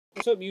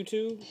What's up,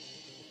 YouTube?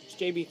 It's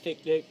JB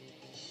Thick Dick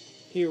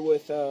here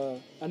with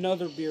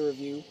another beer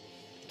review.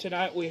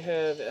 Tonight we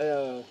have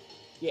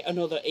yet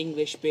another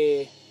English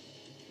beer.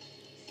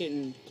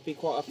 Getting to be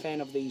quite a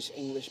fan of these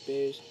English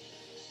beers.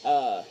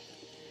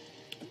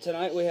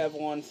 Tonight we have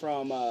one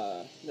from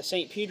the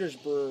St. Peter's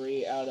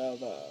Brewery out of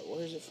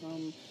where is it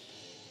from?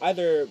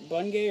 Either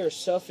Bungay or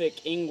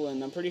Suffolk,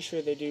 England. I'm pretty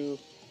sure they do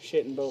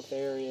shit in both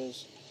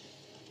areas.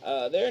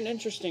 They're an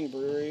interesting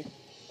brewery.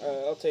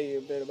 I'll tell you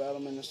a bit about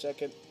them in a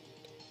second.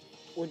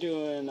 We're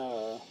doing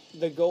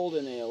the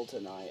Golden Ale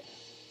tonight.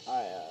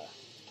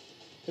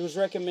 It was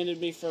recommended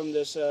me from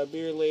this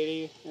beer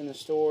lady in the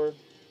store.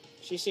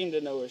 She seemed to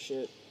know her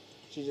shit.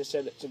 She just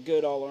said it's a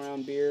good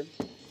all-around beer.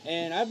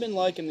 And I've been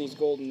liking these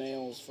Golden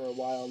Ales for a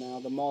while now.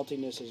 The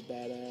maltiness is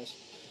badass.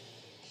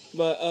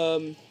 But,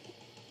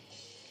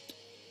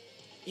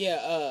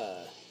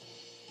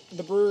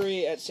 the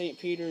brewery at St.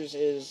 Peter's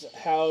is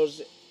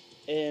housed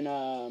in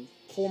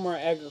former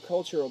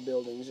agricultural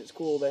buildings. It's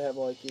cool. They have,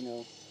 like, you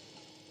know,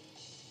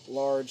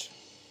 large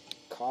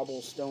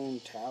cobblestone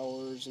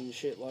towers and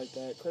shit like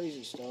that.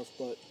 Crazy stuff,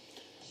 but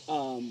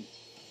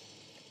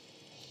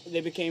they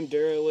became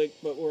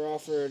derelict, but were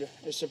offered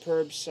a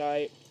superb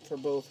site for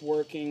both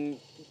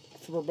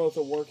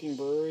a working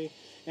brewery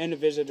and a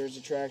visitor's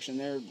attraction.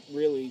 They're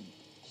really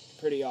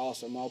pretty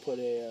awesome. I'll put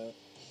a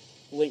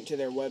link to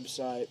their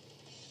website.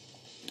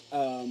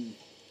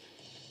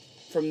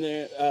 From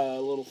their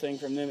little thing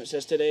from them, it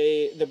says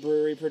today the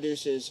brewery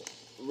produces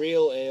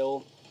real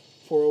ale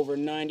for over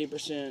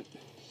 90%,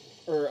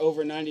 or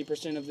over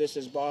 90% of this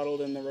is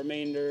bottled, and the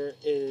remainder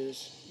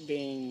is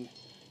being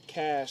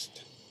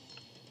casked,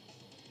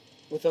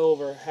 with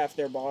over half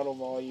their bottle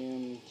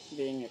volume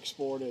being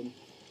exported.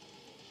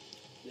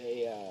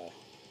 They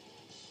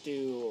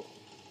do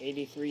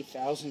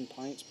 83,000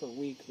 pints per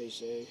week, they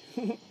say.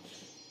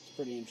 It's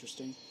pretty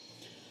interesting.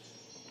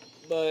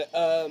 But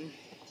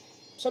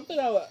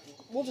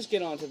we'll just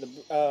get on to the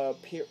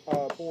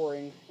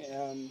pouring.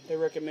 They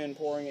recommend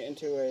pouring it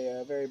into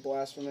a very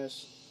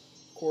blasphemous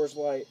Coors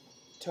Light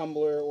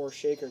tumbler or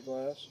shaker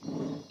glass.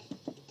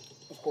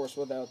 Of course,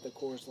 without the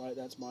Coors Light,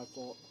 that's my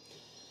fault.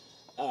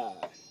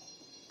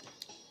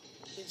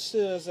 This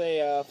is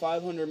a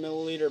 500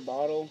 milliliter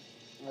bottle,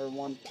 or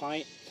 1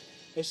 pint.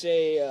 It's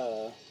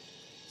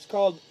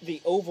called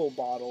the Oval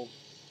Bottle.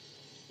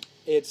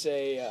 It's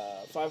a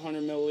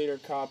 500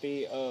 milliliter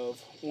copy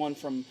of one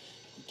from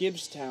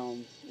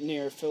Gibbstown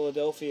near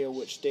Philadelphia,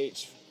 which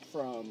dates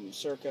from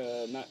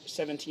circa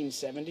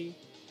 1770.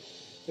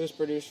 It was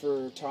produced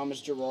for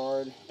Thomas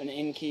Gerrard, an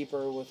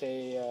innkeeper with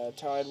a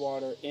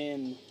tidewater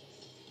inn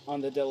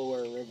on the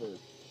Delaware River.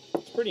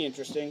 It's pretty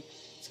interesting.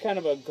 It's kind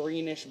of a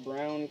greenish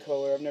brown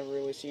color. I've never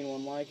really seen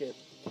one like it.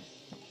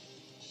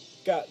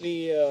 Got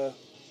the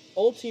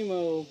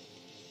Ultimo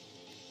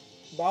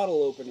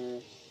bottle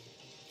opener.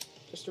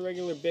 Just a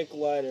regular Bic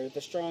lighter,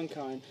 the strong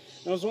kind.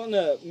 And I was wanting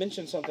to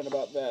mention something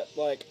about that.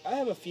 Like, I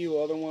have a few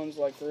other ones,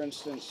 like, for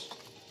instance,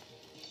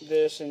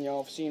 this, and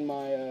y'all have seen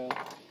my,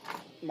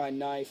 my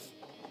knife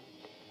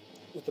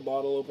with the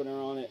bottle opener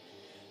on it.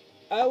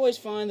 I always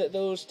find that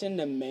those tend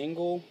to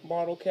mangle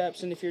bottle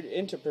caps, and if you're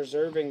into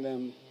preserving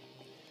them,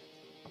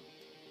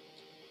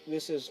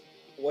 this is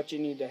what you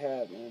need to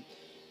have, man.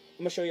 I'm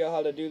going to show y'all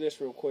how to do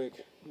this real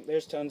quick.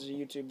 There's tons of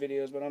YouTube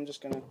videos, but I'm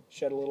just going to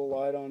shed a little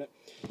light on it.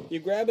 You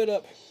grab it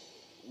up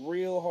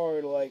real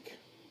hard, like,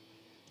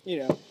 you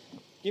know,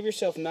 give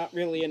yourself not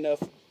really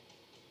enough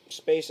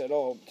space at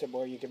all to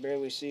where you can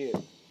barely see it.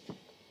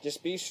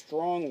 Just be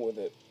strong with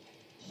it.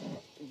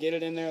 Get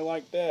it in there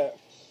like that.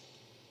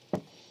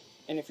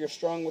 And if you're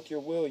strong with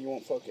your will, you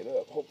won't fuck it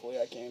up. Hopefully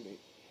I can be.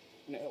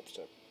 And it helps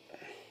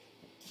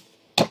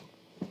to.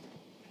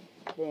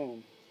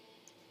 Boom.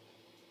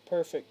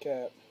 Perfect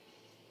cap.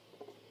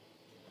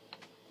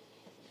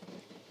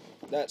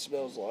 That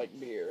smells like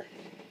beer.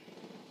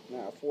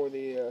 Now for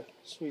the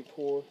sweet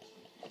pour.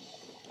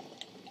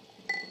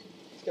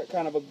 It's got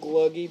kind of a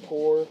gluggy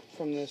pour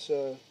from this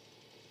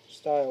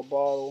style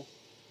bottle.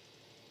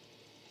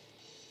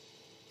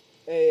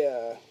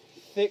 A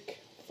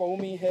thick,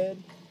 foamy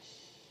head.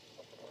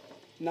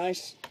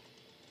 Nice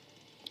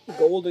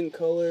golden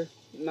color,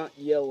 not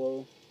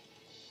yellow.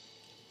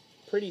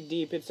 Pretty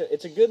deep. It's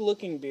a good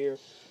looking beer.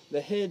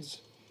 The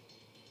head's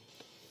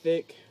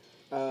thick.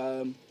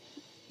 Kind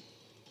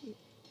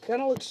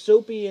of looks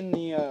soapy in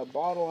the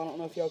bottle. I don't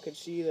know if y'all could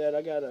see that.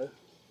 I got a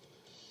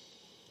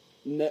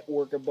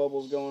network of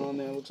bubbles going on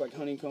there. It looks like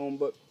honeycomb.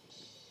 But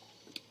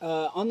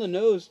on the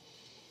nose,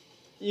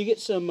 you get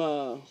some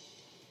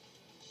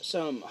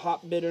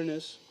hop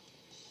bitterness.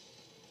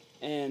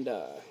 And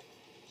I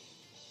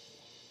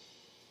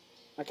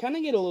kind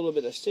of get a little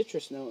bit of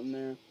citrus note in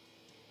there.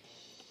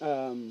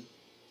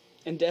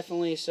 And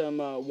definitely some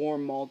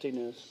warm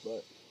maltiness.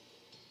 But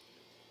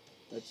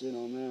that's it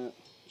on that.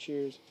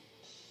 Cheers.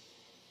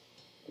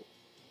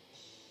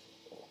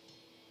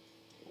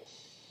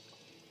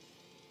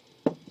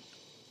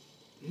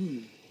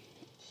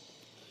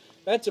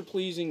 That's a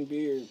pleasing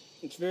beer.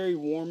 It's very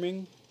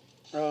warming.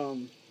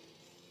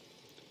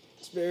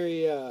 It's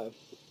very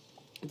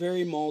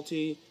Very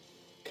malty,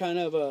 kind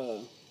of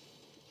a,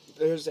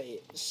 there's a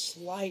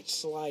slight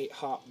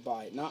hop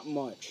bite, not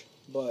much,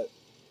 but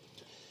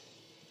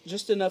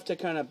just enough to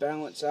kind of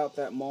balance out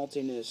that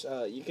maltiness.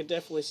 You could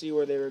definitely see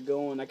where they were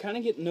going. I kind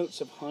of get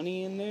notes of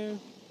honey in there.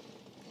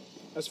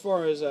 As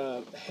far as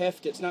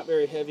heft, it's not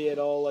very heavy at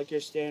all, like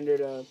your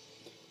standard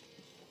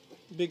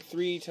Big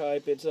 3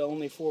 type. It's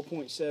only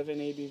 4.7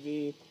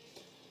 ABV.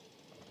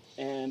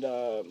 And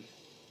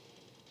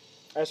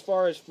as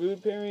far as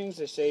food pairings,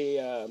 they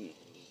say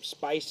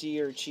spicy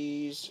or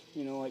cheese,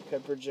 you know, like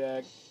pepper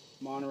jack,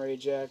 Monterey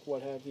Jack,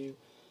 what have you.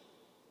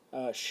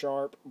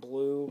 Sharp,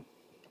 blue,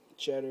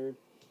 cheddar.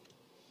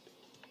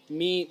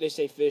 Meat, they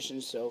say fish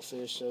and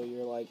shellfish, so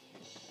you're like,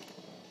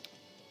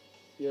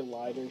 you're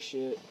lighter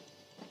shit.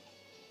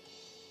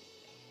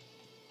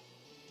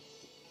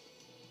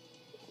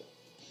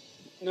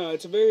 No,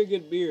 it's a very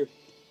good beer.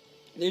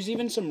 There's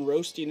even some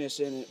roastiness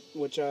in it,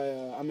 which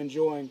I'm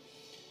enjoying.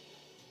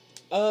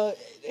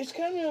 It's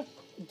kind of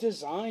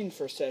designed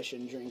for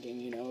session drinking,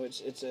 you know.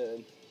 It's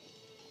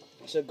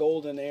a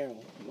golden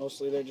ale.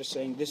 Mostly they're just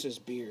saying this is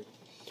beer.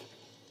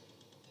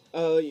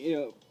 You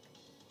know,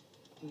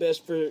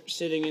 best for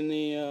sitting in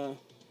the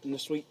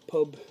sweet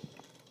pub,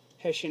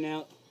 hashing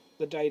out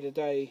the day to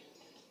day,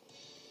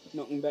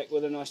 knocking back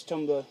with a nice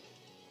tumbler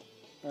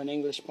or an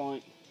English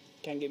pint.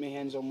 Can't get my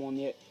hands on one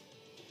yet.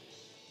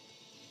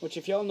 Which,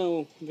 if y'all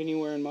know of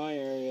anywhere in my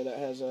area that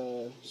has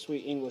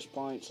sweet English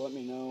pints, let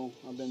me know.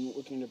 I've been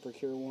looking to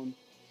procure one.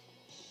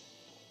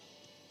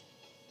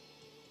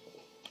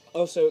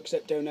 Also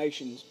accept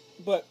donations.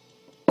 But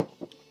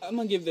I'm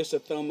going to give this a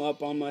thumb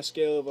up on my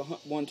scale of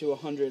 1 to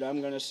 100. I'm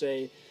going to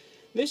say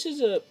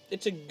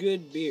it's a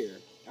good beer.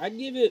 I'd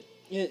give it,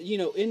 you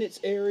know, in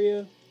its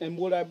area, and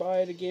would I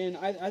buy it again?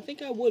 I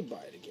think I would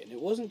buy it again. It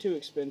wasn't too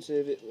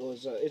expensive.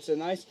 It's a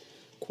nice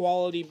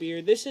quality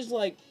beer. This is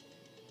like,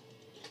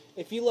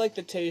 if you like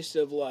the taste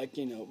of, like,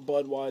 you know,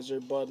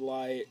 Budweiser, Bud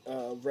Light,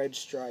 Red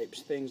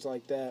Stripes, things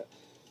like that,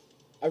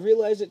 I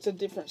realize it's a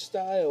different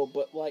style,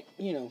 but, like,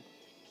 you know,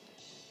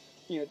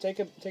 take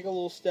a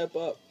little step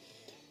up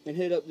and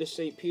hit up this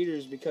St.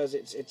 Peter's, because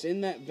it's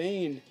in that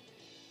vein,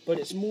 but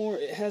it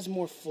has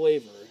more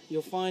flavor.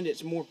 You'll find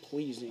it's more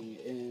pleasing,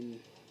 and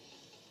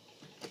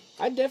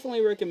I definitely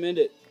recommend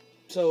it.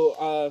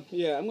 So,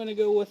 yeah, I'm gonna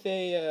go with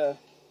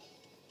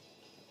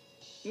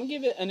I'm going to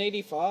give it an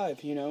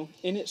 85, you know.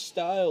 In its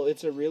style,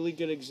 it's a really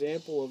good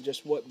example of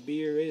just what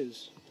beer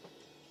is.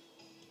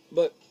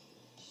 But,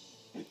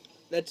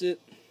 that's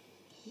it.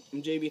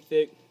 I'm JB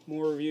Thick.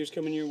 More reviews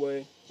coming your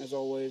way, as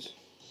always.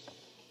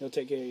 Y'all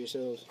take care of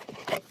yourselves.